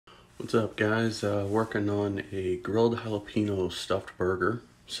What's up, guys? Working on a grilled jalapeno stuffed burger.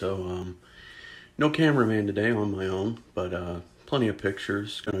 So, no cameraman today, on my own, but plenty of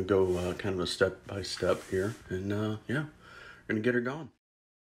pictures. Gonna go kind of a step by step here, and yeah, we're gonna get her going.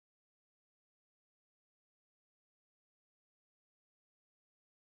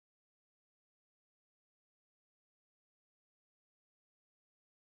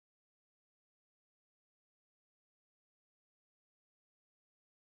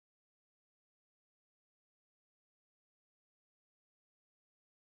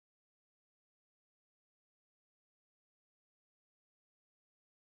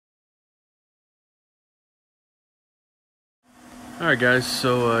 Alright guys,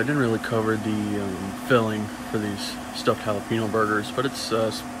 so I didn't really cover the filling for these stuffed jalapeno burgers, but it's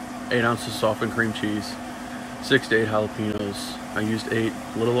 8 ounces softened cream cheese, 6 to 8 jalapenos. I used 8,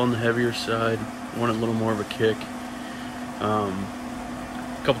 a little on the heavier side, wanted a little more of a kick. A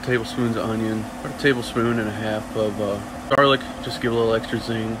couple tablespoons of onion, about a tablespoon and a half of garlic, just to give a little extra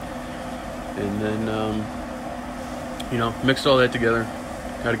zing. And then, you know, mixed all that together,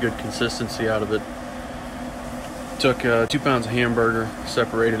 got a good consistency out of it. Took 2 pounds of hamburger,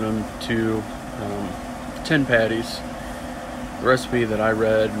 separated them to 10 patties. The recipe that I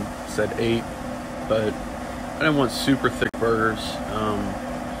read said 8, but I didn't want super thick burgers.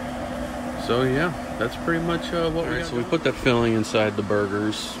 So yeah, that's pretty much what we got. So we put that filling inside the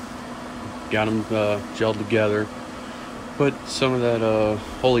burgers, got them gelled together. Put some of that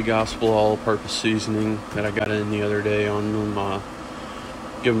Holy Gospel all-purpose seasoning that I got in the other day on them.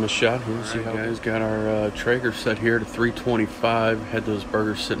 Give them a shot here. See how guys got our Traeger set here to 325. Had those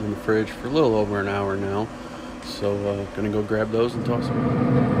burgers sitting in the fridge for a little over an hour now. So gonna go grab those and toss them.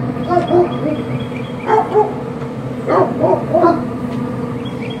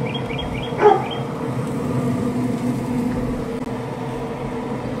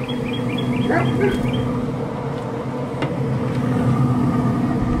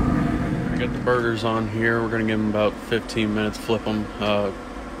 I got the burgers on here. We're gonna give them about 15 minutes. Flip them.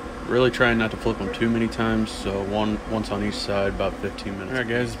 Really trying not to flip them too many times, so once on each side, about 15 minutes. Alright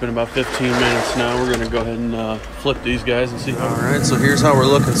guys, it's been about 15 minutes now. We're going to go ahead and flip these guys and see how... Alright, so here's how we're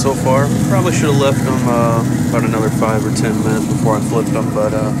looking so far. Probably should have left them about another 5 or 10 minutes before I flipped them,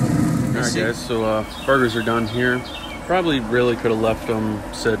 but alright guys, so burgers are done here. Probably really could have left them,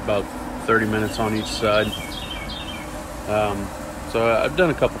 said about 30 minutes on each side. So I've done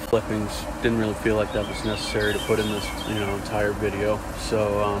a couple flippings. Didn't really feel like that was necessary to put in this, entire video.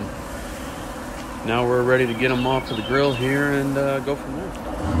 So now we're ready to get them off of the grill here and go from there.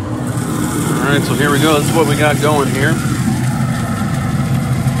 All right, so here we go. This is what we got going here.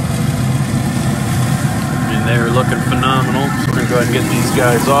 And they're looking phenomenal. So we're gonna go ahead and get these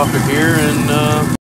guys off of here and